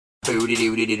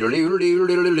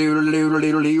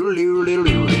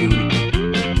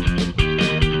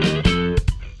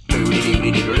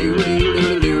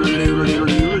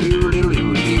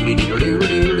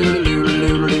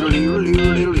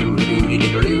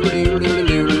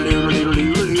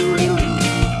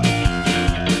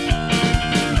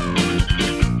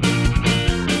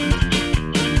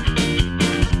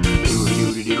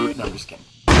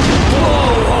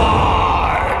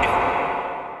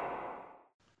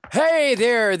Hey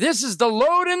there, this is the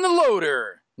Load and the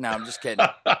Loader. No, I'm just kidding.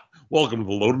 Welcome to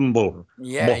the Load and Loader.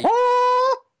 Yeah,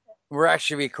 we're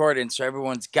actually recording, so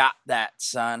everyone's got that,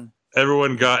 son.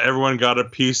 Everyone got a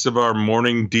piece of our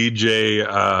morning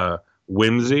DJ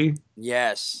whimsy.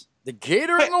 Yes, the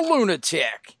Gator and the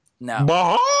Lunatic.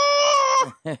 No.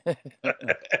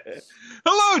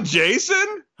 Hello,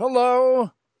 Jason.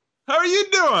 Hello. How are you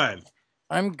doing?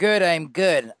 I'm good.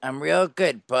 I'm real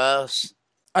good, boss.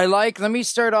 Let me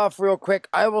start off real quick.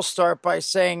 I will start by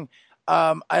saying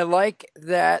I like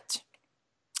that,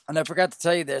 and I forgot to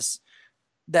tell you this,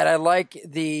 that I like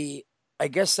I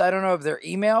guess I don't know if they're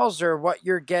emails or what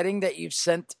you're getting that you've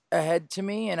sent ahead to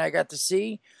me, and I got to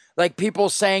see, like, people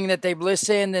saying that they've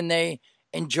listened and they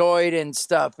enjoyed and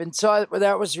stuff. And so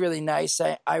that was really nice.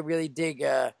 I really dig,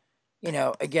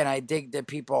 again, I dig the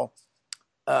people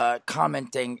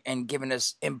commenting and giving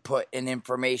us input and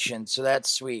information. So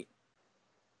that's sweet.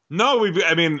 No,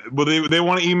 they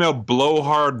want to email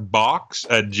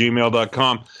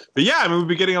blowhardbox@gmail.com. But yeah, we've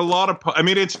been getting a lot of,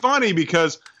 it's funny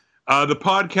because the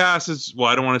podcast is, well,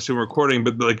 I don't want to assume recording,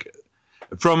 but like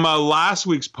from last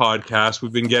week's podcast,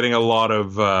 we've been getting a lot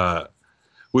of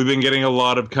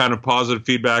kind of positive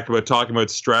feedback about talking about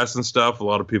stress and stuff. A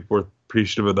lot of people were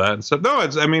appreciative of that and stuff. No,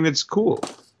 it's cool.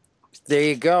 There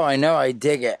you go. I know. I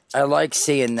dig it. I like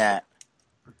seeing that.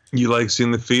 You like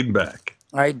seeing the feedback.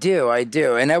 I do.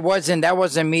 And that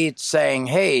wasn't me saying,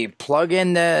 hey, plug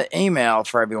in the email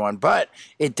for everyone, but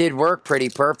it did work pretty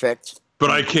perfect. But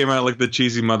I came out like the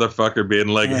cheesy motherfucker being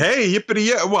like, hey, yippity,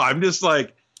 yeah. Well, I'm just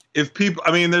like, if people,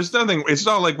 there's nothing, it's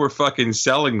not like we're fucking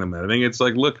selling them anything. It's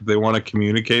like, look, if they want to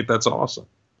communicate, that's awesome.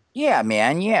 Yeah,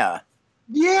 man. Yeah.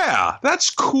 Yeah, that's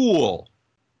cool.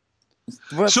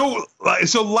 So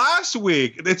last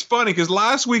week, it's funny because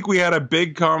last week we had a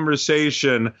big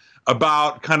conversation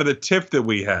about kind of the tiff that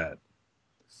we had.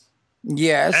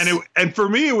 Yes. And for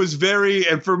me, it was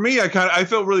I felt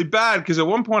really bad because at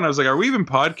one point I was like, are we even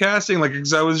podcasting? Like,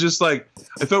 because I was just like,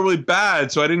 I felt really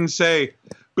bad. So I didn't say,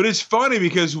 but it's funny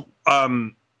because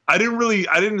I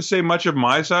didn't say much of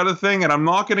my side of the thing, and I'm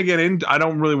not going to get into, I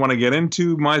don't really want to get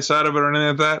into my side of it or anything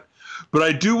like that. But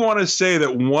I do want to say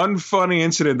that one funny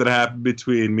incident that happened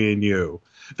between me and you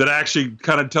that actually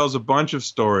kind of tells a bunch of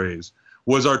stories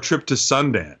was our trip to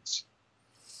Sundance.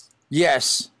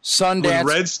 Yes, Sundance.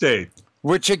 With Red State.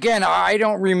 Which, again, I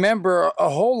don't remember a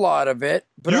whole lot of it.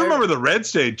 But you remember the Red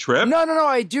State trip? No,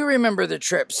 I do remember the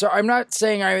trip. So I'm not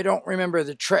saying I don't remember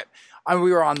the trip.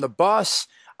 We were on the bus.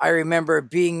 I remember it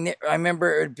being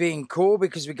cool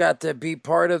because we got to be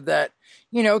part of that.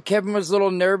 Kevin was a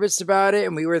little nervous about it,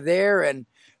 and we were there. And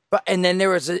then there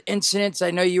was an incident.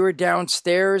 I know you were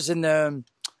downstairs in the...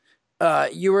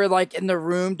 you were like in the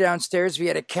room downstairs. We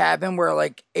had a cabin where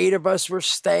like 8 of us were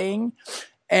staying,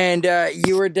 and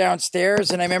you were downstairs.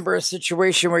 And I remember a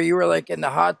situation where you were like in the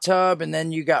hot tub, and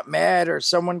then you got mad, or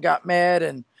someone got mad,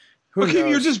 and who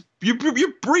knows?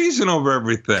 You're breezing over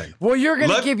everything. Well, you're going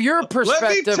to give your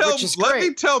perspective, which is great. Let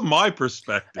me tell my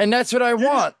perspective, and that's what I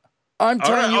want. I'm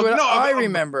telling you what I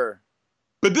remember.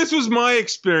 But this was my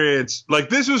experience. Like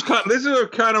this was part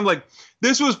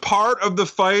of the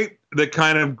fight that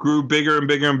kind of grew bigger and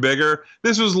bigger and bigger.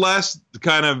 This was less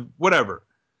kind of whatever.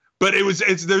 But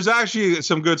there's actually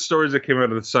some good stories that came out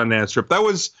of the Sundance trip. That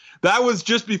was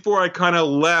just before I kind of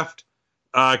left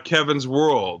Kevin's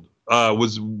world.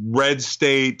 Was Red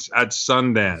State at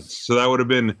Sundance. So that would have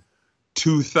been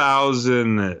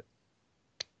 2000.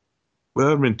 Well,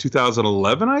 that would have been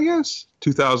 2011, I guess.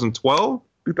 2012,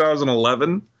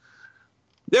 2011.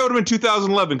 Yeah, it would have been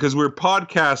 2011 because we were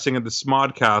podcasting at the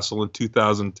Smodcastle in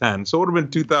 2010. So it would have been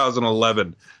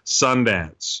 2011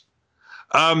 Sundance.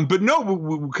 But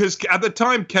no, because at the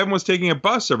time, Kevin was taking a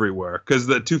bus everywhere because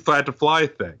the Too Fat to Fly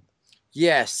thing.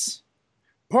 Yes.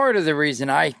 Part of the reason,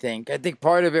 I think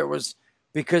part of it was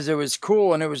because it was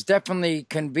cool and it was definitely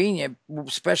convenient,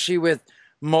 especially with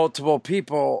multiple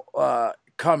people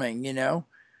coming, Well,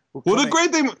 the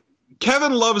great thing...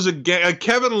 Kevin loves a gang.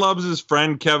 Kevin loves his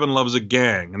friend. Kevin loves a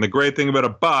gang. And the great thing about a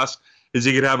bus is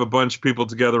you could have a bunch of people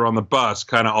together on the bus,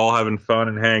 kind of all having fun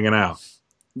and hanging out.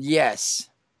 Yes.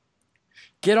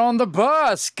 Get on the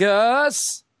bus,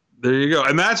 Gus. There you go.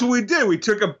 And that's what we did. We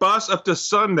took a bus up to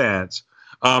Sundance.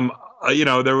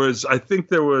 I think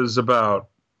there was about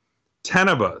 10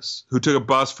 of us who took a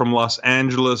bus from Los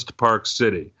Angeles to Park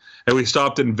City. And we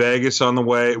stopped in Vegas on the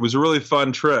way. It was a really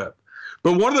fun trip.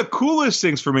 But one of the coolest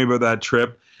things for me about that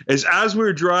trip is as we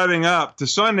were driving up to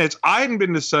Sundance, I hadn't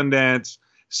been to Sundance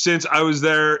since I was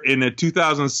there in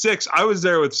 2006. I was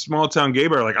there with Small Town Gay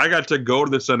Bar. Like, I got to go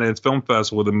to the Sundance Film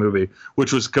Festival with a movie,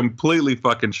 which was completely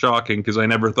fucking shocking because I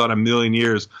never thought in a million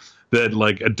years that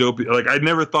I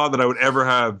never thought that I would ever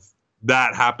have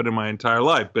that happen in my entire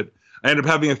life. But I ended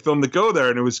up having a film to go there,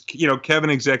 and it was, Kevin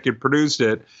executive produced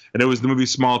it, and it was the movie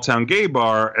Small Town Gay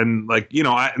Bar. And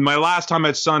my last time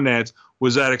at Sundance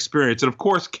was that experience. And of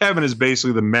course, Kevin is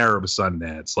basically the mayor of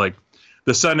Sundance. Like,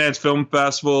 the Sundance Film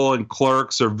Festival and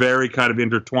Clerks are very kind of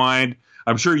intertwined.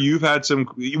 I'm sure you've had some.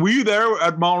 Were you there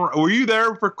Were you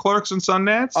there for Clerks and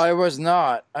Sundance? I was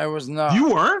not. You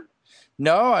weren't?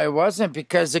 No, I wasn't,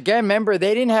 because again, remember,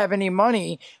 they didn't have any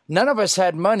money. None of us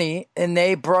had money, and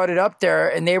they brought it up there,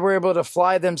 and they were able to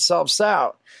fly themselves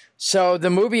out. So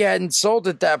the movie hadn't sold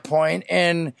at that point,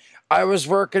 and I was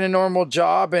working a normal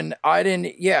job, and I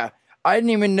didn't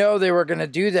even know they were going to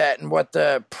do that and what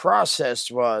the process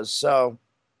was. So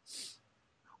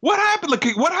what happened?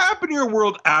 Like, what happened in your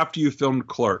world after you filmed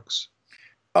Clerks?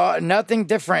 Nothing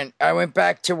different. I went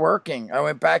back to working. I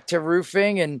went back to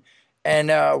roofing and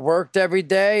worked every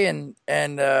day and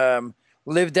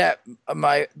lived at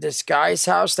this guy's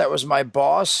house that was my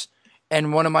boss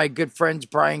and one of my good friends,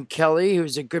 Brian Kelly,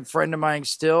 who's a good friend of mine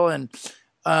still. And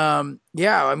look,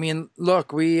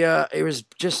 it was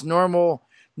just normal.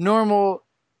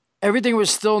 Everything was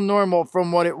still normal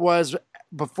from what it was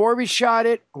before we shot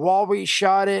it, while we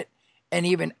shot it, and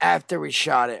even after we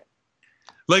shot it.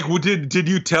 Like, did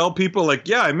you tell people, like,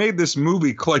 yeah, I made this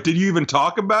movie? Like, did you even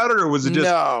talk about it, or was it just...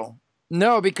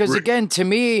 No, because again, to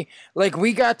me, like,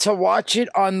 we got to watch it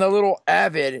on the little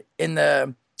Avid in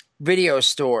the video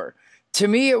store. To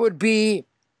me, it would be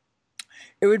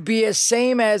the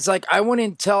same as, like, I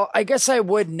wouldn't tell, I guess I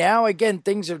would now. Again,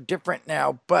 things are different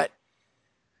now, but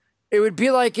it would be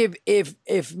like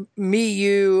if me,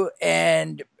 you,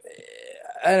 and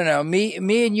I don't know,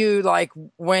 me and you, like,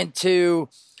 went to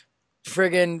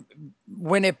friggin'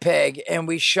 Winnipeg and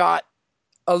we shot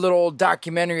a little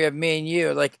documentary of me and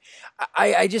you. Like,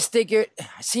 I just think it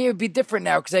would be different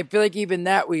now, because I feel like even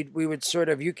that we would sort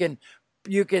of, you can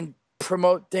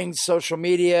promote things, social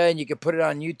media, and you can put it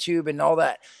on YouTube and all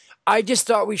that. I just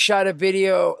thought we shot a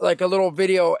video, like a little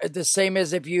video, the same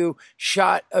as if you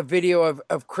shot a video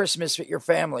of Christmas with your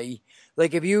family.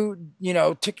 Like, if you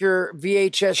took your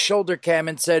VHS shoulder cam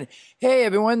and said, "Hey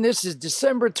everyone, this is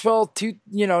December 12th,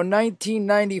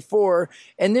 1994,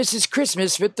 and this is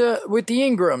Christmas with the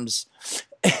Ingrams."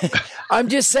 I'm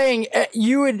just saying,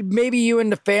 you and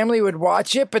the family would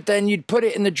watch it, but then you'd put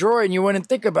it in the drawer and you wouldn't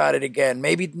think about it again.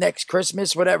 Maybe next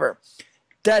Christmas, whatever.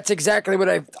 That's exactly what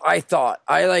I thought.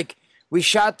 We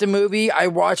shot the movie. I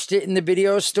watched it in the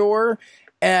video store.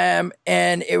 And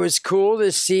it was cool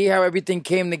to see how everything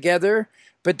came together.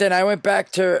 But then I went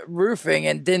back to roofing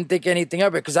and didn't think anything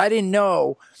of it, because I didn't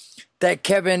know that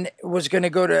Kevin was going to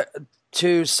go to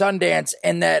Sundance,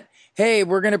 and that, hey,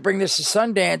 we're going to bring this to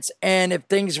Sundance, and if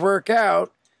things work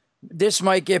out, this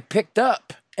might get picked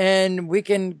up, and we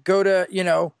can go to,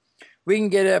 we can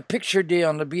get a picture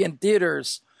deal and to be in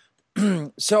theaters.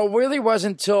 So it really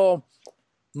wasn't until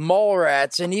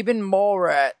Mallrats, and even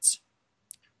Mallrats,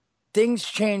 things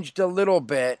changed a little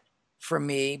bit for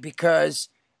me, because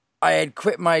I had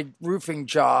quit my roofing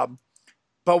job.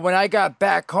 But when I got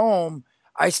back home,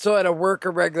 I still had to work a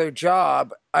regular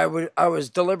job. I was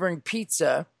delivering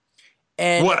pizza.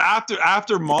 And what, after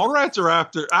Mallrats, or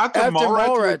after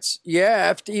Mallrats?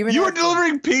 Yeah, you were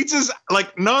delivering pizzas,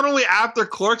 like, not only after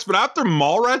Clerks, but after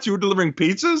Mallrats, you were delivering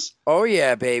pizzas? Oh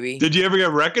yeah, baby. Did you ever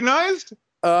get recognized?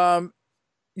 Oh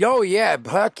yeah,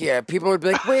 heck yeah. People would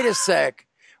be like, "Wait a sec.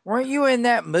 Weren't you in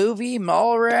that movie,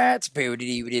 Mallrats?"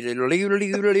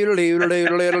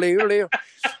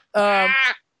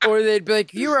 Or they'd be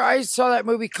like, I saw that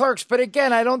movie Clerks. But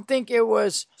again, I don't think it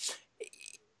was,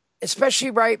 especially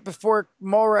right before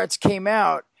Mallrats came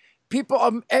out,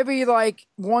 people, every, like,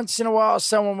 once in a while,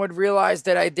 someone would realize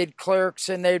that I did Clerks,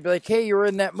 and they'd be like, "Hey, you were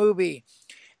in that movie."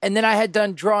 And then I had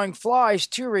done Drawing Flies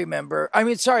too, remember?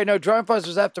 Drawing Flies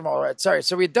was after Mallrats. Sorry.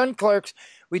 So we'd done Clerks,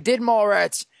 we did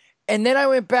Mallrats, and then I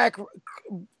went back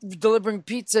delivering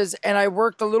pizzas, and I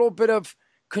worked a little bit of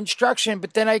construction,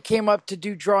 but then I came up to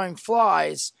do Drawing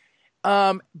Flies.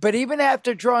 But even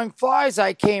after Drawing Flies,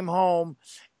 I came home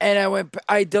and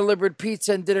I delivered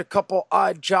pizza and did a couple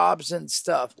odd jobs and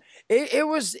stuff. It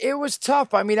was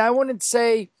tough. I mean, I wouldn't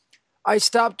say I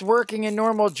stopped working a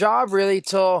normal job really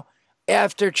till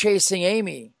after Chasing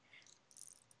Amy.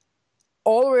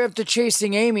 All the way up to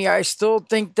Chasing Amy, I still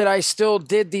think that I still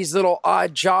did these little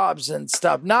odd jobs and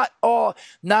stuff. Not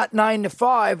 9 to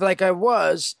 5 like I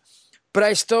was, but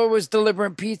I still was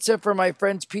delivering pizza for my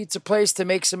friend's pizza place to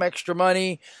make some extra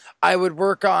money. I would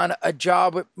work on a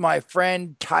job with my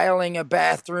friend tiling a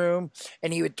bathroom,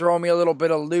 and he would throw me a little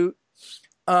bit of loot.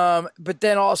 But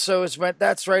then also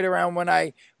that's right around when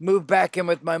I moved back in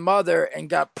with my mother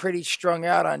and got pretty strung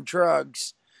out on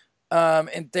drugs.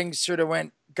 And things sort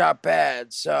of got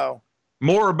bad. So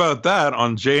more about that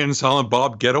on Jay and Silent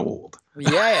Bob Get Old.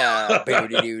 Yeah.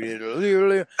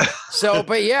 So,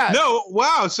 but yeah. No,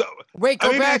 wow. So wait,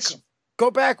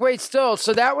 go back. Wait, still.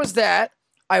 So that was that.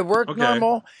 I worked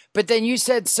normal, but then you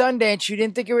said Sundance. You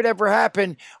didn't think it would ever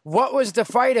happen. What was the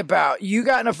fight about? You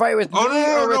got in a fight with me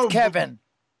or with Kevin?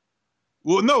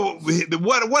 Well, no.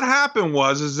 What happened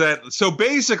is that so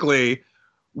basically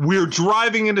we're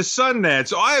driving into Sundance.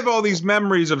 So I have all these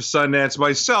memories of Sundance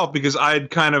myself because I'd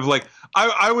kind of like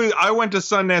I went to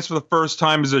Sundance for the first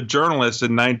time as a journalist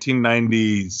in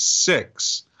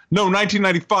 1996. No,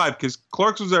 1995, because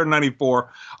Clerks was there in 94.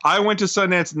 I went to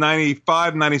Sundance in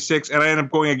 95, 96, and I ended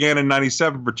up going again in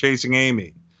 97 for Chasing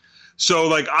Amy. So,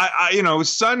 like, I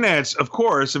Sundance, of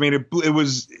course. I mean, it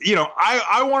was,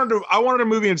 I wanted a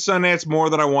movie in Sundance more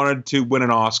than I wanted to win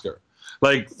an Oscar.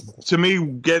 Like, to me,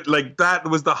 that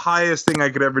was the highest thing I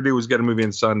could ever do was get a movie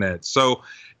in Sundance. So,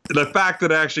 the fact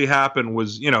that it actually happened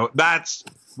was,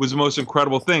 was the most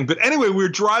incredible thing. But anyway, we were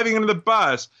driving into the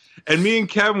bus, and me and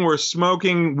Kevin were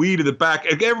smoking weed at the back.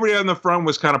 Everybody on the front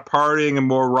was kind of partying and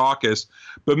more raucous,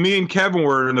 but me and Kevin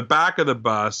were in the back of the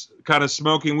bus kind of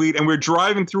smoking weed, and we were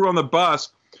driving through on the bus,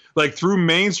 like through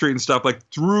Main Street and stuff, like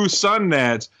through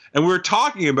Sundance, and we were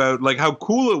talking about like how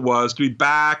cool it was to be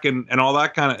back and all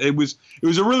that kind of. It was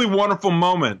a really wonderful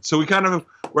moment. So we kind of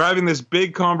were having this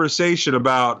big conversation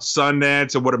about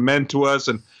Sundance and what it meant to us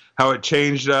and how it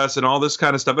changed us and all this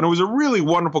kind of stuff. And it was a really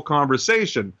wonderful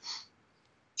conversation.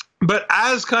 But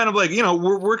as kind of like,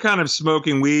 we're kind of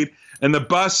smoking weed, and the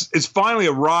bus is finally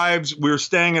arrives. We were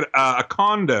staying at a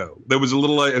condo that was a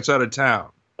little outside of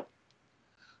town.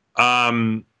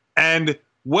 And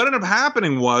what ended up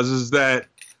happening is that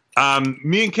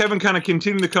me and Kevin kind of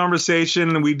continued the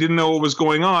conversation, and we didn't know what was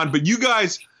going on. But you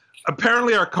guys,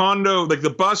 apparently our condo, like the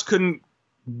bus couldn't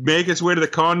make its way to the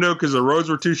condo because the roads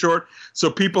were too short. So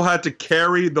people had to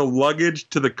carry the luggage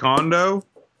to the condo.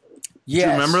 Yes. Do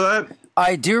you remember that?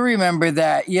 I do remember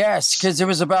that. Yes, because it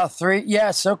was about 3.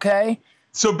 Yes, okay.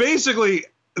 So basically,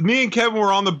 me and Kevin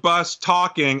were on the bus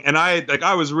talking, and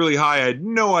I was really high. I had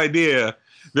no idea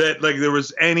that like there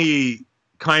was any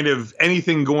kind of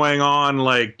anything going on,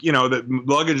 like that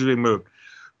luggage was being moved.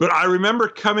 But I remember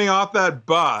coming off that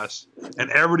bus,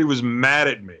 and everybody was mad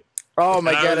at me. Oh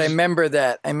my God, I remember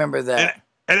that. And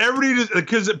everybody just,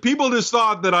 because people just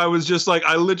thought that I was just like,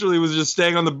 I literally was just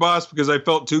staying on the bus because I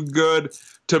felt too good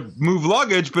to move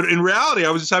luggage. But in reality,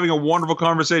 I was just having a wonderful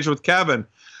conversation with Kevin.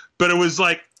 But it was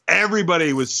like,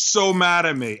 everybody was so mad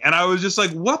at me. And I was just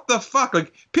like, what the fuck?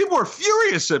 Like, people were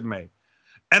furious at me.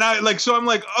 And so I'm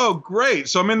like, oh, great.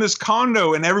 So I'm in this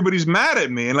condo and everybody's mad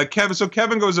at me. And like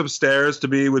Kevin goes upstairs to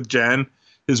be with Jen,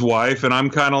 his wife. And I'm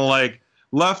kind of like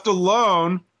left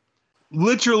alone.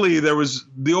 Literally,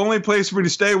 the only place for me to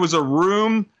stay was a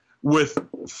room with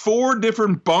 4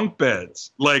 different bunk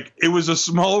beds. Like, it was a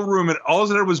small room, and all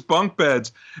it had was bunk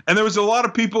beds. And there was a lot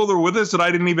of people that were with us that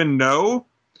I didn't even know.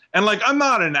 And like, I'm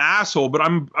not an asshole, but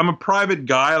I'm a private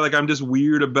guy. Like, I'm just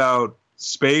weird about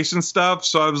space and stuff.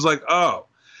 So I was like, oh.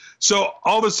 So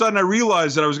all of a sudden, I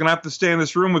realized that I was going to have to stay in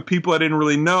this room with people I didn't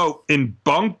really know in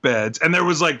bunk beds. And there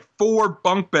was like 4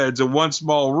 bunk beds in one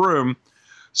small room.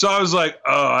 So I was like,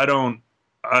 oh, I don't,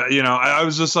 I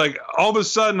was just like, all of a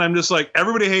sudden, I'm just like,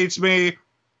 everybody hates me.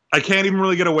 I can't even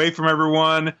really get away from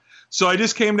everyone. So I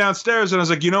just came downstairs and I was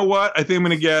like, you know what? I think I'm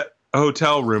going to get a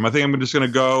hotel room. I think I'm just going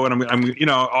to go and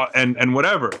and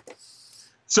whatever.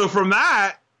 So from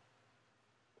that,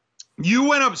 you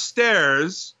went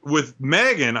upstairs with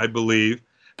Megan, I believe.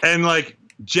 And like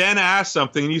Jen asked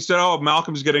something and you said, oh,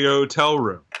 Malcolm's getting a hotel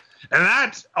room. And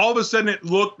that, all of a sudden, it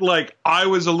looked like I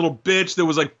was a little bitch that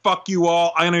was like, fuck you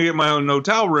all, I'm going to get my own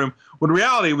hotel room. When in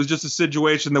reality, it was just a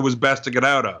situation that was best to get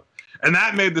out of. And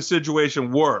that made the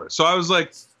situation worse. So I was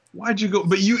like, why'd you go?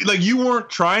 But you weren't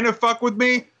trying to fuck with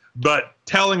me, but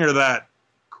telling her that,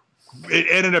 it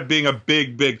ended up being a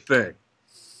big, big thing.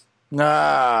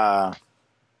 Nah.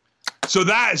 So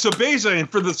basically,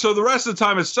 the rest of the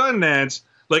time at Sundance,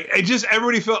 like,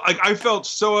 everybody felt like I felt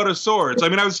so out of sorts. I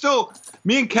mean, I was still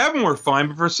me and Kevin were fine,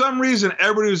 but for some reason,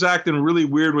 everybody was acting really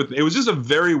weird with me. It was just a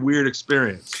very weird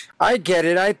experience. I get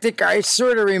it. I think I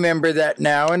sort of remember that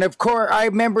now. And of course, I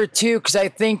remember too, because I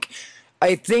think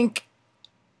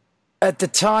at the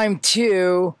time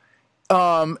too,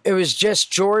 it was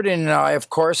just Jordan and I, of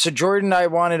course. So Jordan and I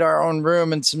wanted our own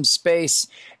room and some space.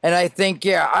 And I think,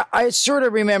 yeah, I sort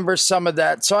of remember some of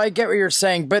that. So I get what you're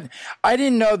saying. But I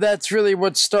didn't know that's really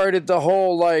what started the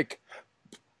whole, like...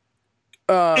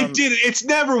 it did. It's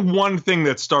never one thing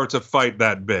that starts a fight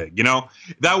that big, you know?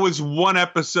 That was one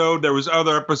episode. There was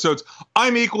other episodes.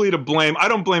 I'm equally to blame. I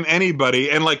don't blame anybody.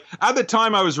 And, like, at the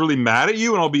time, I was really mad at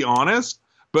you, and I'll be honest.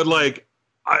 But, like...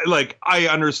 I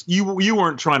understand you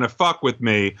weren't trying to fuck with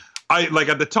me. At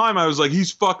the time I was like,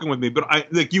 he's fucking with me,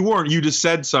 but you weren't. You just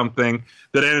said something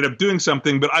that ended up doing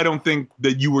something, but I don't think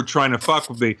that you were trying to fuck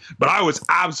with me. But I was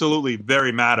absolutely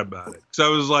very mad about it. So I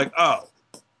was like, oh,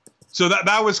 so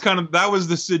that was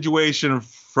the situation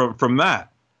from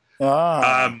that.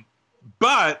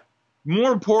 But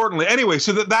more importantly, anyway,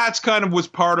 so that's kind of was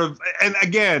part of, and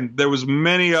again, there was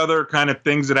many other kind of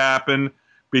things that happened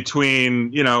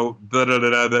between, you know,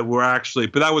 that were actually,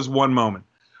 but that was one moment.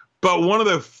 But one of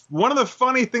the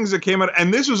funny things that came out,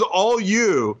 and this was all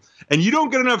you, and you don't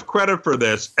get enough credit for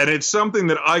this, and it's something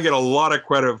that I get a lot of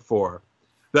credit for,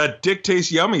 that Dick Tastes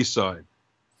Yummy sign.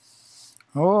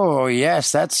 Oh,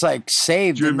 yes, that's like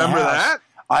saved. Do you remember that?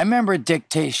 I remember Dick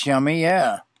Tastes Yummy,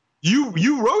 yeah.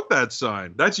 You wrote that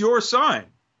sign. That's your sign.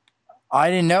 I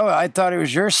didn't know. I thought it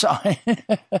was your sign.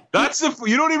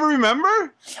 You don't even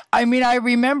remember? I mean, I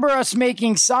remember us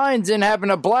making signs and having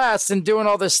a blast and doing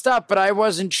all this stuff, but I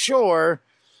wasn't sure.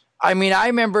 I mean, I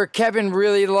remember Kevin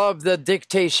really loved the Dick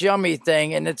Tastes Yummy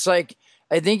thing, and it's like,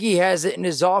 I think he has it in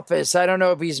his office. I don't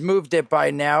know if he's moved it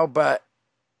by now, but...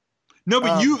 No,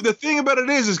 but the thing about it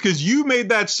is because you made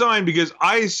that sign because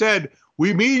I said,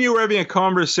 me and you were having a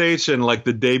conversation like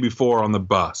the day before on the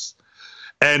bus.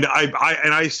 And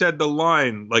I said the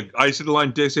line,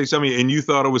 Dick Tastes Yummy, and you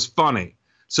thought it was funny.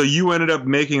 So you ended up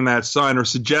making that sign or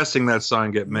suggesting that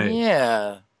sign get made.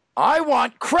 Yeah. I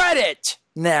want credit.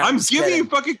 Now I'm giving you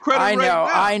fucking credit right now.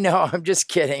 I know. I'm just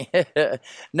kidding.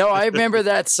 No, I remember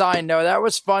that sign. No, that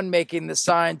was fun making the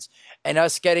signs and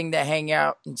us getting to hang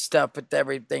out and stuff with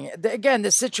everything. Again,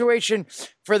 the situation,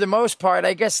 for the most part,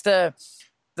 I guess the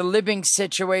living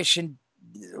situation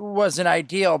wasn't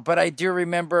ideal, but I do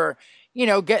remember... you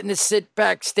know, getting to sit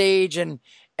backstage and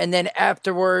then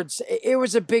afterwards, it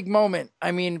was a big moment.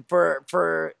 I mean,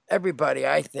 for everybody,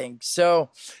 I think. So,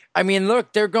 I mean,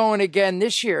 look, they're going again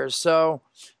this year. So,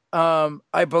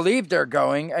 I believe they're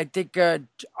going. I think I'm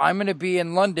going to be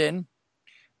in London,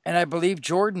 and I believe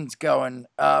Jordan's going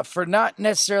for not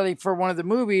necessarily for one of the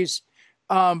movies,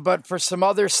 but for some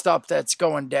other stuff that's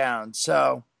going down.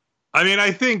 So. I mean,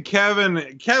 I think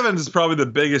Kevin's probably the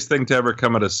biggest thing to ever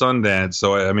come out of Sundance.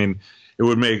 So, I mean, it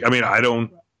would make, I mean, I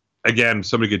don't, again,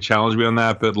 somebody could challenge me on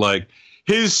that, but like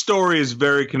his story is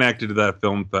very connected to that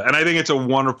film. And I think it's a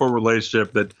wonderful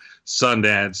relationship that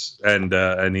Sundance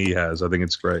and he has. I think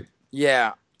it's great.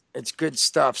 Yeah, it's good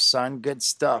stuff, son. Good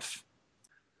stuff.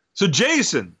 So,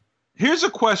 Jason, here's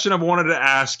a question I've wanted to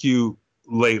ask you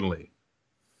lately.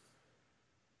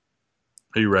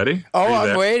 Are you ready? Oh,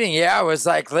 I'm waiting. Yeah, I was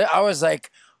like.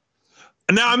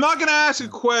 Now, I'm not going to ask a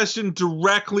question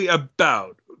directly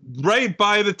about, right?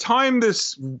 By the time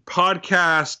this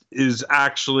podcast is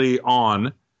actually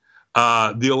on,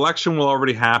 the election will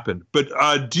already happen. But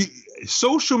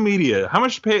social media, how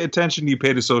much attention do you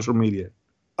pay to social media?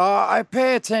 I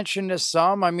pay attention to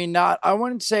some. I mean, I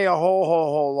wouldn't say a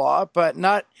whole lot, but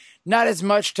not as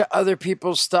much to other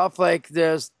people's stuff like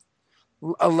the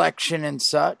election and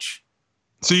such.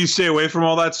 So you stay away from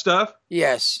all that stuff?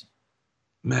 Yes.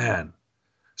 Man.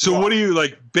 So what do you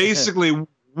like? Basically,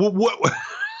 what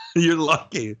you're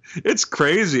lucky. It's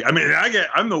crazy. I mean,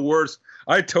 I'm the worst.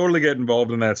 I totally get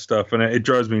involved in that stuff, and it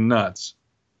drives me nuts.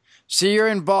 So you're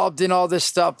involved in all this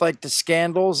stuff, like the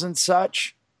scandals and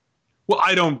such? Well,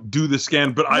 I don't do the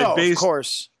scandal, but of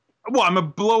course. Well, I'm a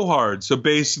blowhard, so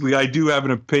basically, I do have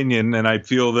an opinion, and I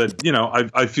feel that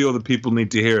I feel that people need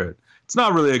to hear it. It's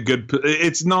not really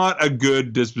it's not a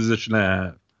good disposition to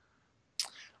have.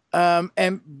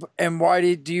 And why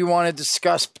did you want to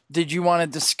discuss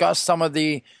some of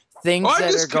the things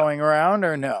that are going around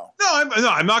or no? No,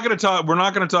 I'm not going to talk. We're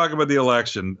not going to talk about the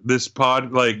election. This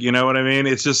pod, like, you know what I mean?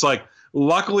 It's just like,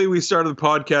 luckily we started the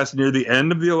podcast near the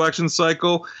end of the election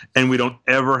cycle and we don't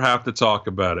ever have to talk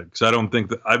about it. Cause I don't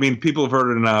think people have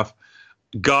heard it enough.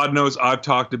 God knows I've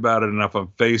talked about it enough on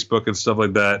Facebook and stuff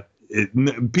like that.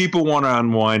 People want to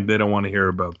unwind. They don't want to hear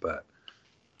about that.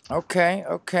 Okay.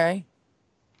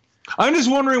 I'm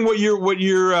just wondering what your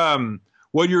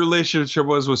what your relationship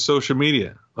was with social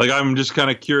media. Like, I'm just kind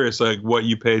of curious, like what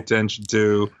you pay attention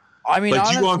to. I mean,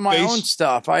 like, on my own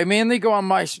stuff. I mainly go on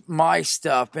my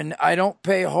stuff, and I don't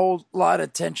pay a whole lot of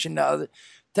attention to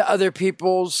other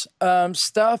people's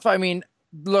stuff. I mean,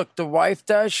 look, the wife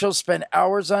does. She'll spend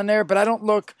hours on there, but I don't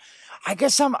look. I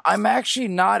guess I'm actually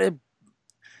not a.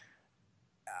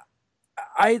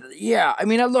 I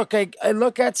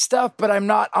look at stuff, but I'm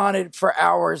not on it for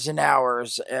hours and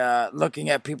hours, looking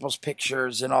at people's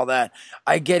pictures and all that.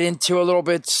 I get into a little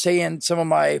bit seeing some of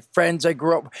my friends I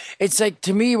grew up. It's like,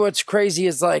 to me, what's crazy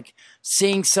is like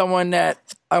seeing someone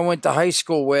that I went to high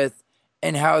school with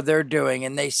and how they're doing,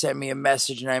 and they send me a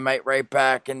message and I might write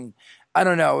back, and I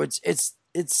don't know. It's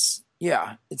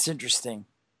interesting.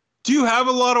 Do you have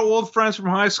a lot of old friends from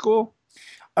high school?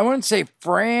 I wouldn't say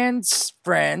friends.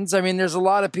 I mean, there's a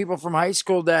lot of people from high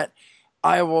school that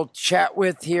I will chat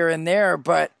with here and there,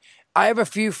 but I have a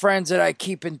few friends that I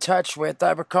keep in touch with. I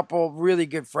have a couple really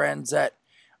good friends that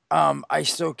I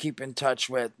still keep in touch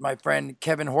with. My friend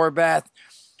Kevin Horvath,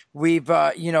 we've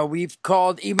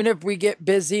called, even if we get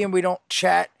busy and we don't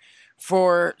chat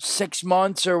for 6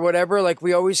 months or whatever, like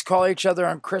we always call each other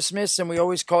on Christmas and we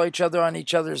always call each other on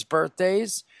each other's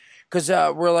birthdays. Because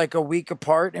we're like a week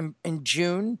apart in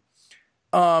June,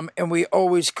 and we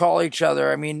always call each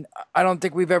other. I mean, I don't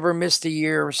think we've ever missed a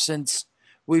year since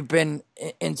we've been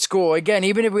in school. Again,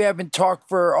 even if we haven't talked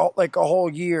for like a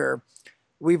whole year,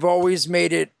 we've always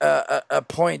made it a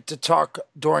point to talk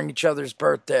during each other's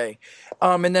birthday.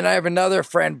 And then I have another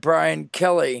friend, Brian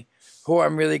Kelly, who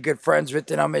I'm really good friends with,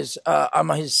 and I'm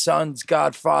his son's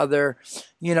godfather,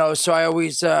 so I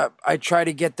always, I try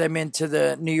to get them into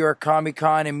the New York Comic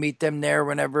Con and meet them there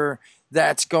whenever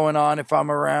that's going on, if I'm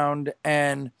around,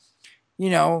 and,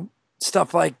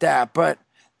 stuff like that. But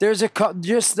there's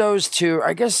just those two,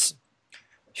 I guess,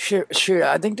 shoot,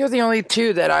 I think they're the only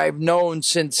two that I've known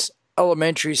since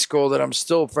elementary school that I'm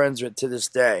still friends with to this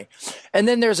day. And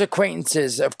then there's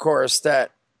acquaintances, of course,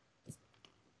 that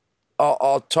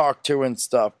I'll talk to and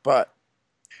stuff, but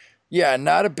yeah,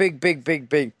 not a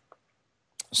big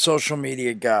social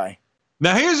media guy.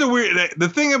 Now, here's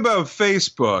the thing about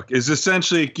Facebook is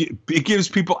essentially it gives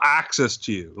people access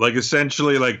to you. Like,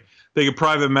 essentially, like they can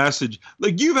private message.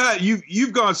 Like,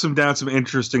 you've gone down some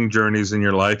interesting journeys in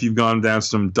your life. You've gone down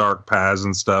some dark paths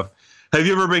and stuff. Have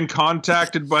you ever been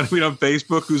contacted by anyone on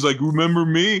Facebook who's like, remember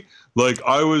me? Like,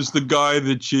 I was the guy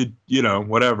that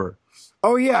whatever.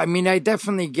 Oh, yeah. I mean, I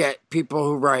definitely get people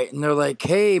who write, and they're like,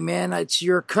 hey, man, it's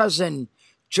your cousin,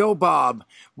 Joe Bob,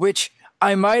 which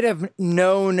I might have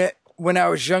known when I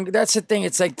was younger. That's the thing.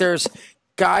 It's like there's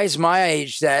guys my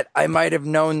age that I might have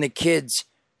known the kids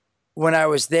when I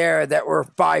was there that were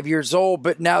 5 years old,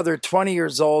 but now they're 20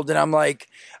 years old. And I'm like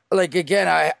again,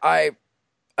 I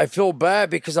feel bad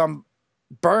because I'm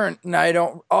burnt, and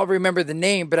I'll remember the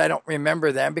name, but I don't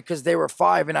remember them because they were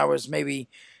 5 and I was maybe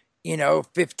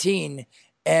 15,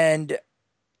 and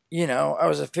I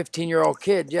was a 15-year-old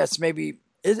kid. Yes, maybe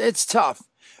it's tough,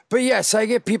 but yes, I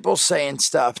get people saying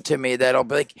stuff to me that'll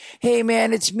be like, hey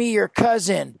man, it's me, your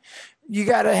cousin, you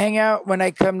got to hang out when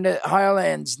I come to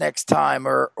Highlands next time,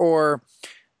 or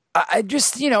I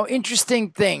just, interesting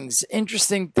things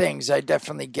I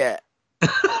definitely get.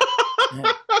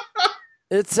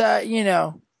 It's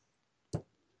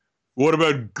What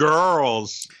about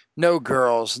girls? No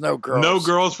girls. No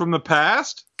girls from the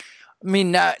past? I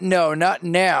mean, not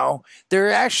now.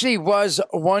 There actually was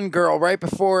one girl right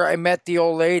before I met the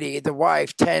old lady, the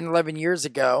wife, 10, 11 years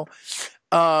ago,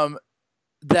 that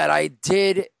I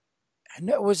did.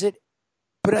 No, was it?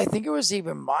 But I think it was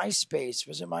even MySpace.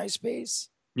 Was it MySpace?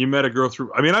 You met a girl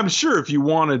through. I mean, I'm sure if you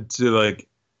wanted to, like.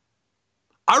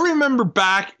 I remember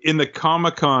back in the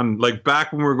Comic-Con, like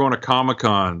back when we were going to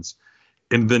Comic-Cons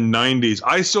in the 90s,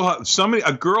 I still have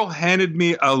a girl handed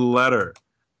me a letter,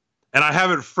 and I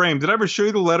have it framed. Did I ever show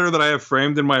you the letter that I have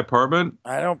framed in my apartment?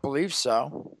 I don't believe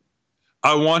so.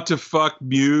 I want to fuck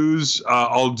Muse.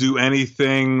 I'll do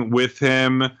anything with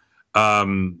him.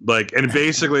 And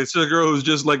basically it's a girl who's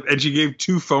just like, and she gave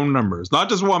 2 phone numbers, not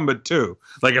just one, but 2.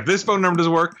 Like, if this phone number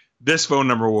doesn't work, this phone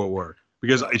number will work,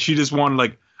 because she just wanted,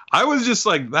 like, I was just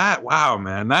like that. Wow,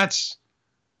 man.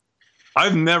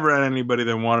 I've never had anybody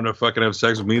that wanted to fucking have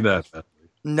sex with me that badly.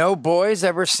 No boys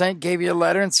ever gave you a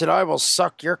letter and said, I will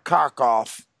suck your cock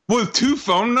off. With 2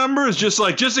 phone numbers, just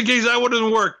in case that one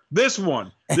doesn't work, this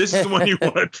is the one you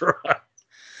want to try.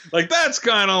 Like, that's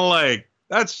kind of like,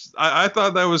 I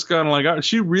thought that was kind of like,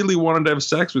 she really wanted to have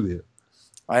sex with you.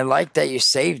 I like that you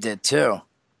saved it too.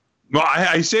 Well,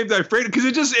 I saved that phrase because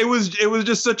it was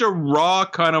just such a raw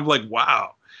kind of like,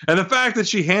 wow. And the fact that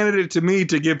she handed it to me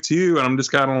to give to you, and I'm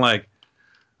just kind of like,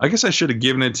 I guess I should have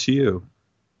given it to you.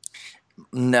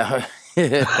 No.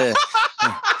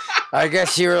 I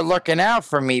guess you were looking out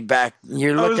for me back.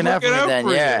 You're looking out for me then,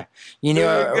 yeah. You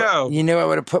knew I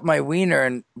would have put my wiener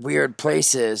in weird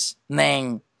places.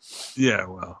 Nang. Yeah,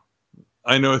 well,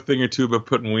 I know a thing or two about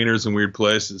putting wieners in weird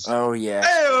places. Oh yeah.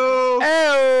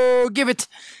 Hey-o! Give it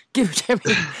to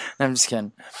me. I'm just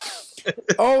kidding.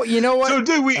 Oh, you know what? So,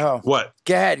 dude, what?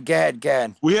 Go ahead.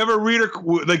 We have a reader.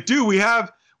 Like, dude, we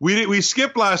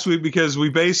skipped last week because we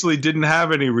basically didn't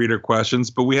have any reader questions,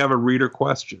 but we have a reader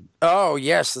question. Oh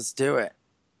yes, let's do it.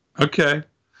 Okay.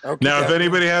 Now, if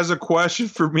anybody has a question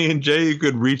for me and Jay, you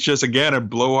could reach us again at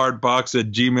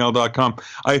blowhardbox@gmail.com.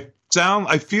 I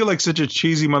feel like such a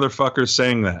cheesy motherfucker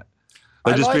saying that.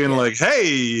 By just being like,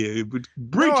 hey, reach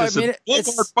us at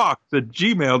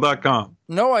blowhardbox@gmail.com.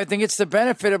 No, I think it's the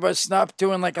benefit of us not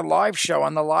doing like a live show.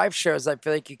 On the live shows, I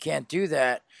feel like you can't do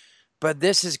that. But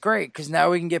this is great because now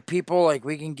we can get people, like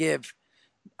we can give,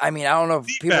 I mean, I don't know if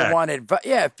feedback. People want advice.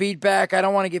 Yeah, feedback. I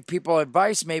don't want to give people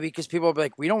advice maybe because people will be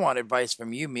like, we don't want advice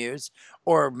from you, Muse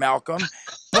or Malcolm.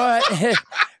 But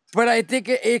but I think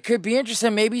it could be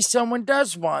interesting. Maybe someone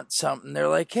does want something. They're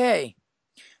like, hey,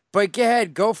 but go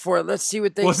ahead, go for it. Let's see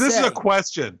what they say. Well, this is a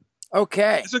question.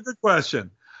 Okay. It's a good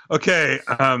question. Okay.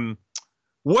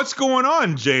 What's going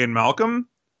on, Jay and Malcolm?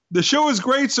 The show is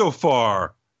great so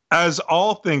far, as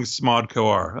all things Smodco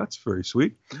are. That's very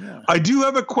sweet. Yeah. I do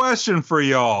have a question for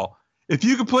y'all. If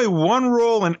you could play one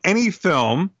role in any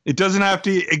film, it doesn't have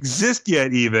to exist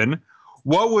yet even,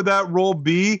 what would that role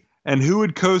be, and who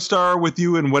would co-star with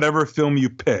you in whatever film you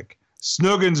pick?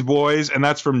 Snuggins, boys, and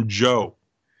that's from Joe.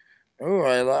 Oh,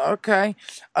 okay.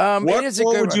 What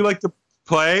role would you like to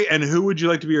play, and who would you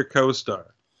like to be your co-star?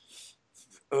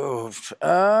 You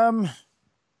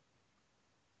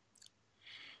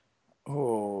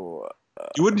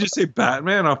wouldn't just say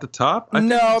Batman off the top?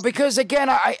 Because again,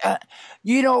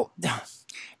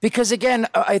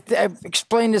 I've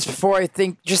explained this before. I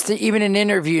think even in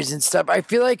interviews and stuff, I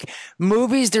feel like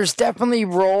movies, there's definitely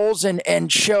roles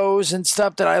and shows and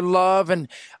stuff that I love, and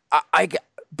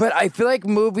but I feel like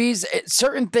movies,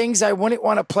 certain things I wouldn't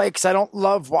want to play because I don't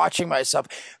love watching myself.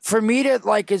 For me to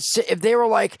if they were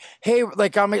like, hey,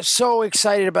 like I'm so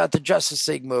excited about the Justice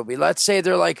League movie. Let's say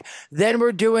they're like, then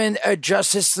we're doing a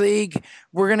Justice League.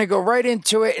 We're going to go right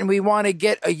into it and we want to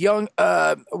get a young,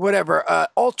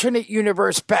 alternate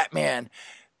universe Batman.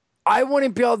 I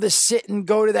wouldn't be able to sit and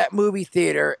go to that movie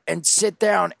theater and sit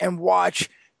down and watch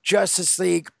Justice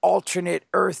League alternate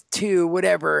Earth 2,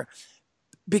 whatever,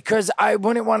 because I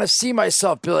wouldn't want to see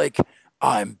myself be like,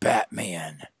 I'm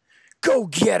Batman. Go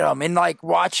get him and like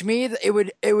watch me. It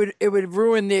would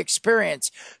ruin the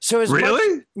experience. So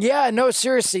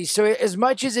seriously. So as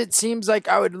much as it seems like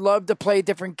I would love to play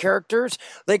different characters,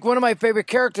 like one of my favorite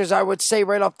characters, I would say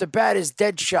right off the bat is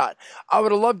Deadshot. I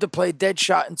would have loved to play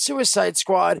Deadshot in Suicide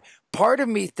Squad. Part of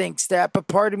me thinks that, but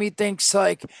part of me thinks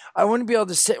like I wouldn't be able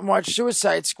to sit and watch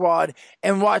Suicide Squad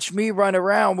and watch me run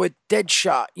around with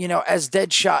Deadshot, as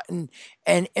Deadshot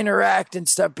and interact and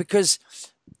stuff because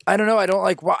I don't know. I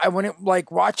wouldn't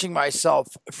like watching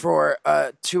myself for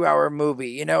a 2-hour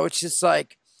movie. It's just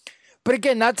like, but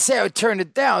again, not to say I would turn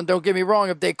it down. Don't get me wrong.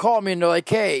 If they call me and they're like,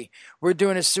 hey, we're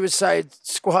doing a Suicide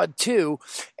Squad 2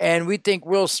 and we think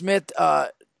Will Smith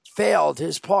failed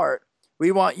his part.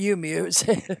 We want you, Muse.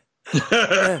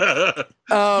 I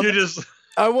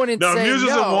wouldn't say Muse doesn't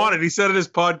no. want it. He said in his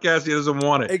podcast he doesn't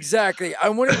want it. Exactly. I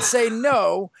wouldn't say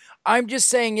no. I'm just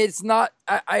saying it's not.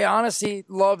 I honestly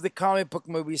love the comic book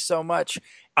movies so much.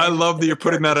 I love that you're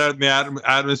putting that out in the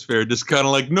atmosphere. Just kind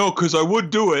of like, no, because I would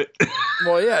do it.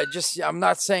 Well, yeah, I'm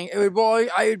not saying it would. Well,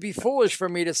 it would be foolish for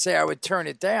me to say I would turn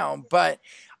it down, but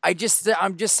I'm just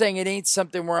saying it ain't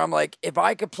something where I'm like, if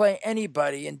I could play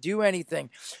anybody and do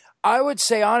anything, I would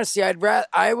say honestly,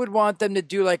 I would want them to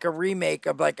do like a remake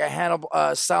of like a Hannibal,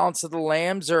 Silence of the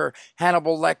Lambs or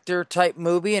Hannibal Lecter type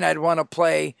movie, and I'd want to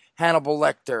play Hannibal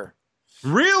Lecter.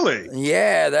 Really?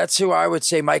 Yeah, that's who I would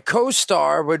say. My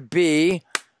co-star would be.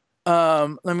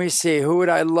 Let me see. Who would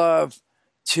I love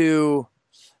to?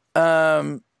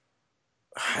 I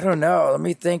don't know. Let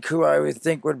me think. Who I would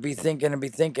think would be thinking.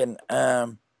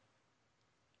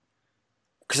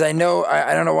 Because I know,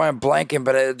 I don't know why I'm blanking,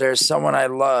 but there's someone I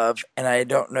love, and I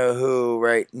don't know who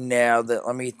right now.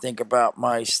 Let me think about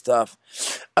my stuff.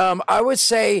 I would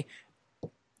say,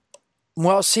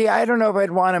 well, see, I don't know if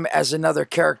I'd want him as another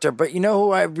character, but you know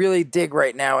who I really dig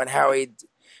right now and how he...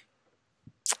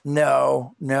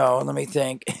 No, let me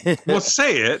think. Well,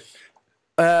 say it.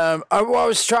 I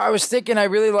was thinking I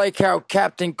really like how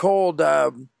Captain Cold...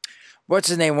 what's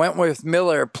his name? Wentworth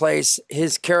Miller plays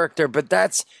his character, but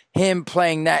that's him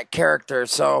playing that character.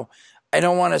 So I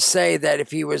don't want to say that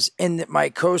if he was in my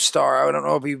co-star, I don't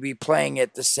know if he'd be playing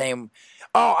it the same.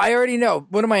 Oh, I already know.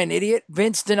 What am I, an idiot?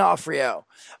 Vince D'Onofrio.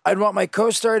 I'd want my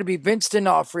co-star to be Vince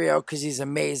D'Onofrio because he's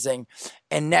amazing,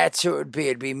 and that's who it would be.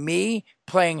 It'd be me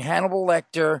playing Hannibal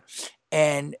Lecter,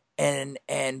 and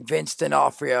Vince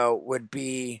D'Onofrio would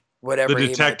be whatever. The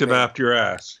detective after your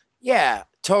ass. Yeah,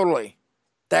 totally.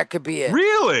 That could be it.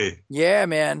 Really? Yeah,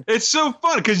 man. It's so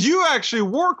fun because you actually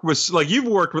work with, like, you've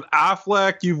worked with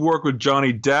Affleck, you've worked with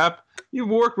Johnny Depp, you've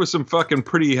worked with some fucking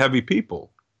pretty heavy people.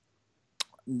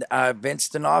 Vince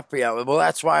D'Onofrio. Well,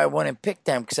 that's why I wouldn't pick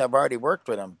them because I've already worked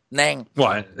with him. Nang.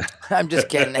 What? I'm just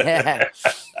kidding.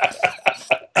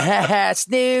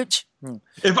 Snooch.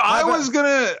 If I was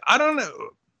gonna, I don't know.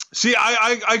 See,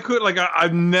 I could, like,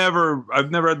 I've never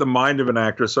had the mind of an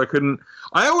actor, so I couldn't.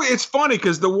 It's funny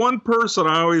because the one person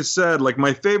I always said, like,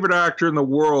 my favorite actor in the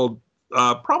world,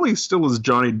 probably still is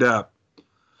Johnny Depp.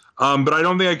 But I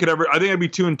don't think I could ever. I think I'd be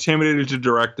too intimidated to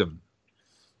direct him.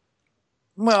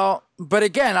 Well, but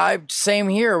again, same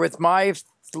here with my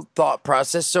thought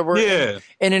process. So we're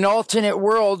in an alternate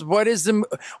world. What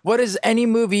is any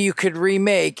movie you could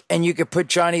remake and you could put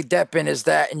Johnny Depp in as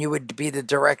that, and you would be the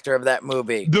director of that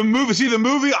movie? The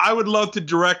movie I would love to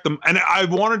direct them, and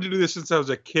I've wanted to do this since I was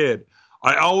a kid.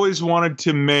 I always wanted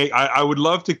to make. I would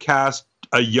love to cast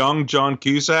a young John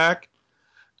Cusack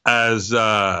as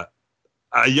Jughead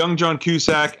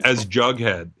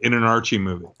in an Archie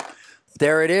movie.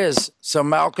 There it is. So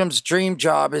Malcolm's dream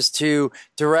job is to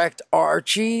direct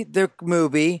Archie, the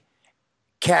movie,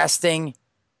 casting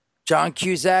John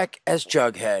Cusack as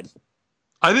Jughead.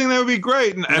 I think that would be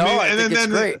great. I think it's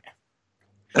great.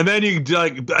 And then you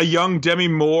like a young Demi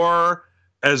Moore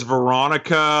as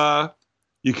Veronica.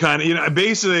 You kind of,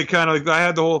 basically like I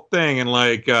had the whole thing, and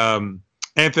like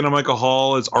Anthony Michael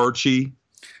Hall as Archie.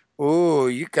 Ooh,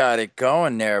 you got it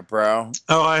going there, bro.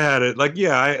 Oh, I had it. Like,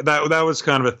 yeah, that was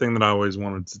kind of a thing that I always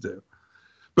wanted to do.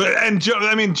 But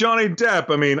Johnny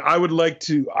Depp. I would like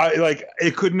to.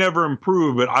 It could never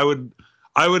improve, but I would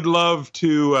love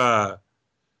to.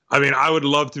 I would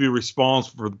love to be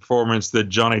responsible for the performance that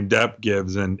Johnny Depp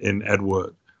gives in Ed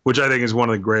Wood, which I think is one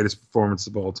of the greatest performances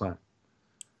of all time.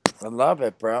 I love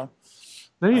it, bro.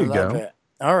 There you go. It.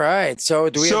 All right.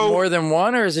 So do we have more than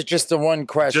one, or is it just the one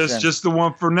question? Just the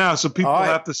one for now. So people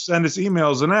have to send us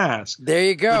emails and ask. There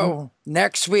you go.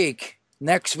 Next week,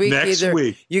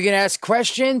 you can ask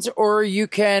questions, or you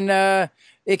can,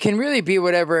 it can really be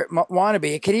whatever it want to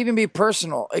be. It could even be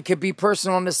personal. It could be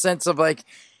personal in the sense of like,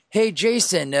 hey,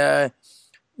 Jason,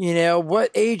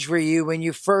 what age were you when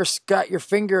you first got your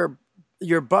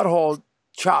butthole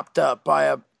chopped up by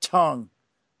a tongue?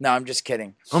 No, I'm just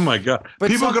kidding. Oh, my God. But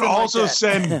people could also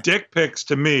send dick pics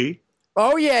to me.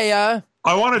 Oh, yeah.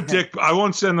 I want a dick. I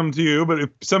won't send them to you, but if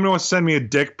somebody wants to send me a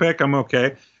dick pic, I'm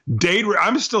okay.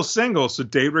 I'm still single, so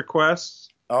date requests.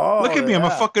 Oh, look at me. I'm a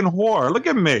fucking whore. Look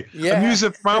at me. Yeah. I'm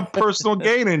using my own personal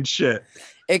gain and shit.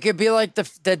 It could be like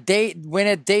the date, win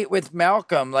a date with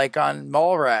Malcolm, like on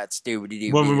Mallrats.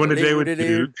 When we win a date with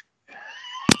Dude.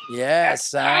 Yeah,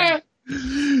 son.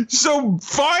 So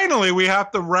finally, we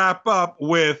have to wrap up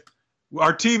with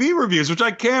our TV reviews, which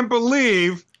I can't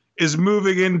believe is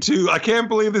moving into. I can't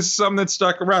believe this is something that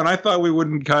stuck around. I thought we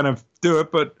wouldn't kind of do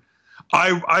it, but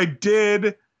I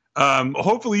did.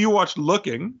 Hopefully, you watched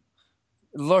Looking.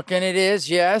 Looking, it is,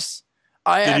 yes.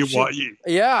 I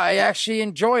actually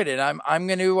enjoyed it. I'm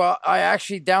going to. I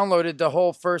actually downloaded the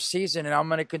whole first season, and I'm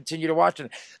going to continue to watch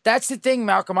it. That's the thing,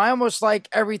 Malcolm. I almost like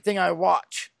everything I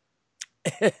watch.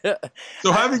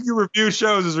 So having you review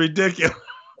shows is ridiculous.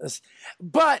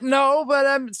 But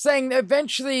I'm saying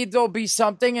eventually there'll be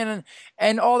something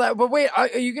and all that. But wait, are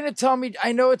you going to tell me?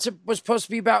 I know was supposed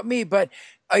to be about me, but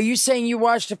are you saying you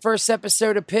watched the first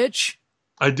episode of Pitch?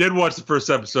 I did watch the first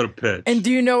episode of Pitch. And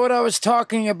do you know what I was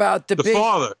talking about? The big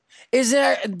father.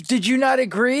 Did you not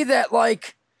agree that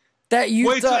like that you?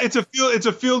 Wait, it's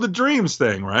a Field of Dreams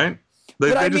thing, right?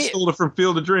 They just stole it from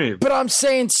Field of Dreams. But I'm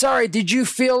saying, sorry, did you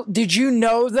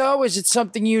know, though? Is it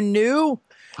something you knew?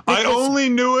 I only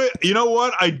knew it. You know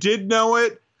what? I did know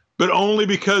it, but only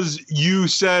because you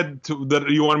said that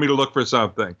you wanted me to look for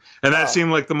something. And that seemed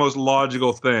like the most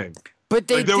logical thing. But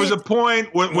there was a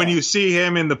point when you see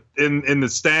him in the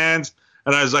stands,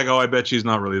 and I was like, oh, I bet she's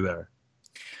not really there.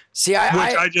 See,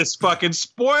 I just fucking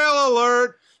spoil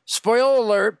alert. Spoiler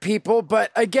alert, people.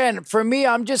 But again, for me,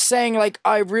 I'm just saying, like,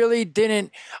 I really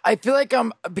didn't. I feel like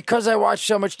because I watch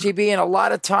so much TV, and a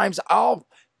lot of times I'll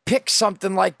pick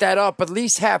something like that up at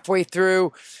least halfway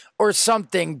through or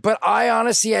something, but I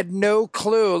honestly had no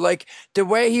clue. Like the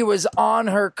way he was on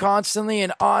her constantly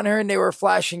and on her, and they were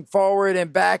flashing forward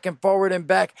and back and forward and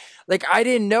back. Like I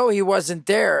didn't know he wasn't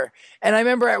there. And I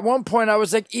remember at one point I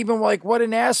was like, even like, what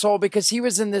an asshole, because he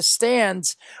was in the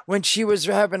stands when she was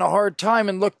having a hard time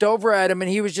and looked over at him and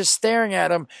he was just staring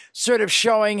at him, sort of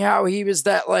showing how he was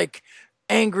that like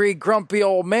angry, grumpy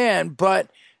old man. But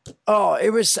oh,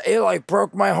 it like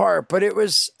broke my heart. But it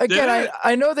was, again,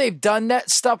 I know they've done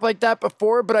that stuff like that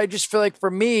before, but I just feel like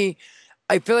for me,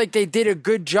 I feel like they did a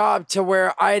good job to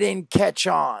where I didn't catch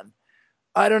on.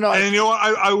 I don't know. And you know what?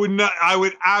 I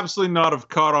would absolutely not have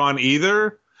caught on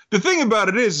either. The thing about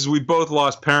it is we both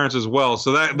lost parents as well.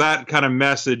 So that kind of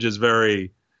message is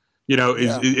very,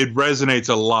 it resonates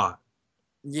a lot.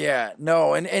 Yeah,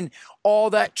 no. And all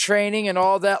that training and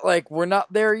all that, like, we're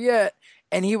not there yet.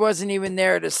 And he wasn't even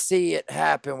there to see it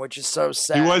happen, which is so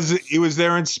sad. He was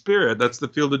there in spirit. That's the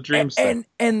Field of Dreams thing.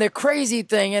 And the crazy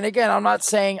thing, and again, I'm not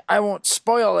saying I won't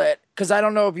spoil it because I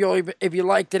don't know if you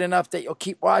liked it enough that you'll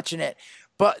keep watching it.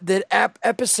 But the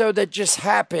episode that just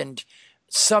happened,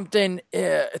 something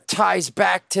ties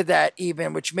back to that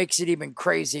even, which makes it even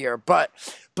crazier. But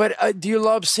do you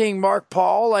love seeing Mark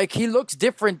Paul? Like he looks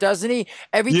different, doesn't he?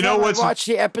 Every time I watch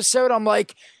the episode, I'm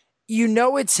like,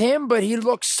 it's him, but he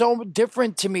looks so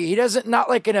different to me. He doesn't, not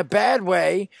like in a bad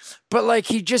way, but like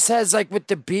he just has like with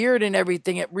the beard and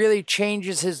everything, it really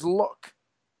changes his look.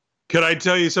 Could I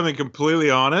tell you something completely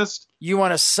honest? You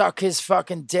want to suck his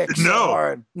fucking dick so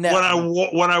hard. No.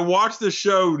 When I watched the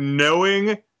show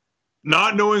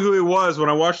not knowing who he was, when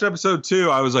I watched episode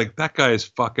 2, I was like, that guy is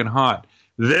fucking hot.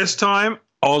 This time,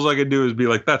 all I could do is be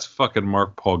like, that's fucking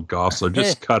Mark Paul Gosselaar.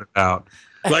 Just cut it out.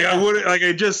 Like I wouldn't, like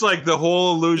it just like the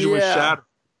whole illusion was shattered.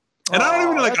 And I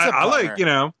don't even like, I like,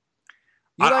 I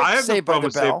have no problem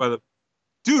with Saved by the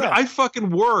Dude, I fucking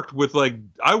worked with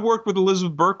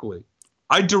Elizabeth Berkley.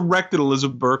 I directed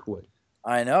Elizabeth Berkley.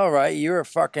 I know, right? You're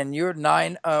 7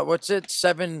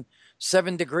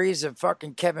 degrees of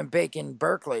fucking Kevin Bacon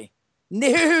Berkeley.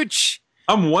 Nooch!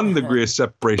 I'm 1 degree of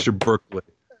separation Berkeley.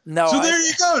 No. So there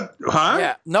you go. Huh?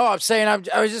 Yeah. No, I'm saying,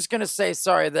 I was just going to say,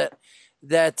 sorry, that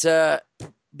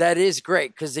is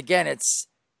great. Cause again, it's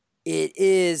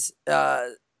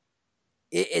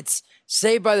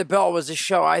Saved by the Bell was a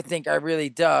show I think I really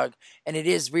dug. And it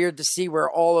is weird to see where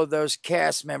all of those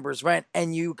cast members went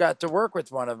and you got to work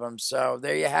with one of them. So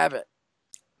there you have it.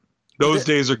 Those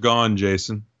days are gone,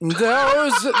 Jason. Those were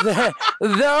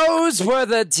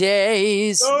the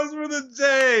days. Those were the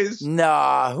days.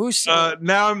 Nah, who's now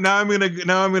I'm gonna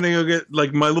go get,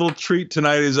 like, my little treat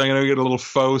tonight is I'm gonna get a little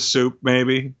pho soup,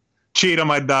 maybe. Cheat on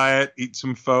my diet, eat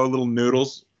some pho, little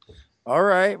noodles. All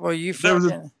right. Well, you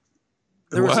fucking.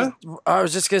 I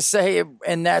was just gonna say,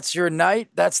 and that's your night.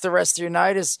 That's the rest of your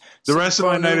night is. The rest of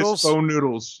my night is pho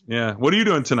noodles. Yeah. What are you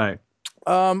doing tonight?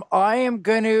 I am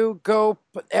going to go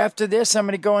after this. I'm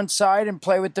going to go inside and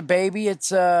play with the baby. It's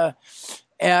for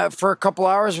a couple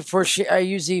hours before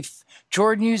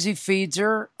Jordan usually feeds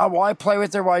her. While I play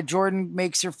with her, while Jordan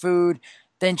makes her food,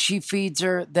 then she feeds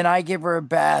her. Then I give her a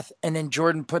bath, and then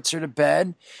Jordan puts her to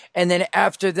bed. And then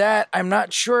after that, I'm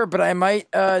not sure, but I might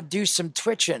do some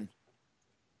twitching.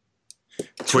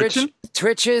 Twitches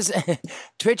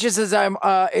as I'm.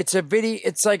 It's a video.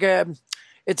 It's like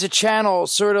It's a channel,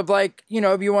 sort of like,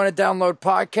 if you want to download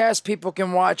podcasts, people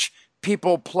can watch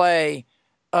people play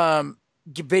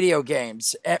video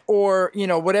games or,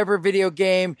 whatever video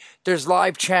game. There's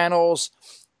live channels.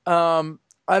 I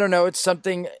don't know. It's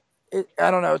something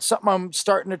I'm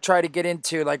starting to try to get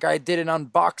into. Like I did an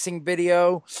unboxing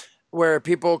video where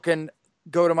people can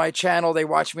go to my channel. They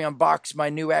watch me unbox my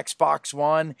new Xbox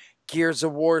One, Gears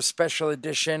of War Special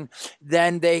Edition.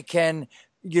 Then they can...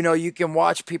 you can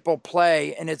watch people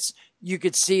play and you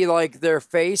could see like their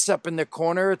face up in the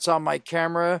corner. It's on my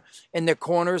camera. In the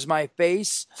corner is my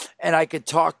face and I could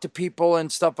talk to people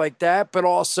and stuff like that. But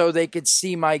also they could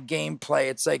see my gameplay.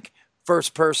 It's like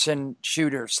first person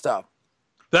shooter stuff.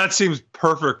 That seems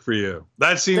perfect for you.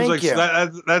 That seems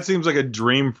that seems like a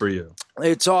dream for you.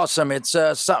 It's awesome. It's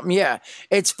something. Yeah,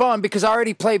 it's fun because I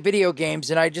already play video games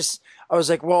and I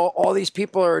was like, well, all these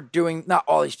people are doing, not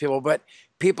all these people, but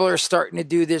people are starting to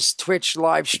do this Twitch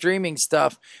live streaming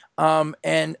stuff.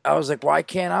 And I was like, why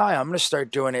can't I? I'm going to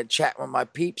start doing it, chatting with my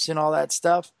peeps and all that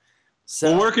stuff.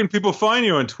 So, well, where can people find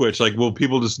you on Twitch? Like, will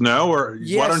people just know, or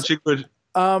why don't you?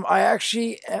 I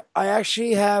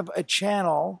actually have a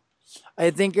channel. I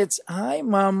think it's Hi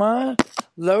Mama.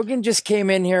 Logan just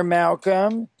came in here,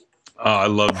 Malcolm. Oh, I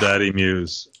love Daddy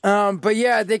Muse. But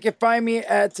yeah, they can find me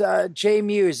at J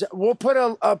Muse. We'll put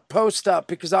a post up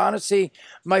because honestly,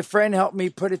 my friend helped me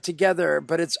put it together.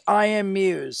 But it's I Am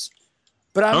Muse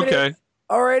But I'm Okay. gonna,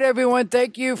 all right, everyone.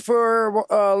 Thank you for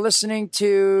listening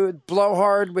to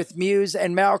Blowhard with Muse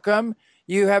and Malcolm.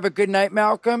 You have a good night,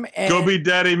 Malcolm. And, Go be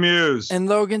Daddy Muse. And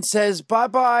Logan says,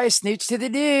 bye-bye. Snooch to the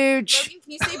douche. Logan,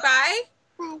 can you say bye?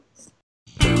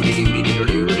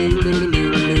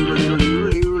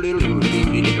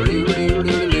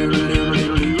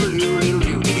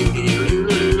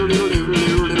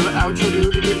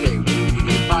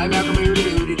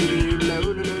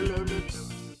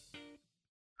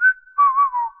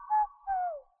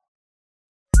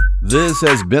 This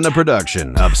has been a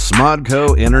production of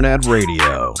Smodco Internet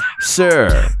Radio.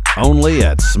 Sir, only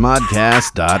at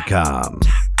smodcast.com.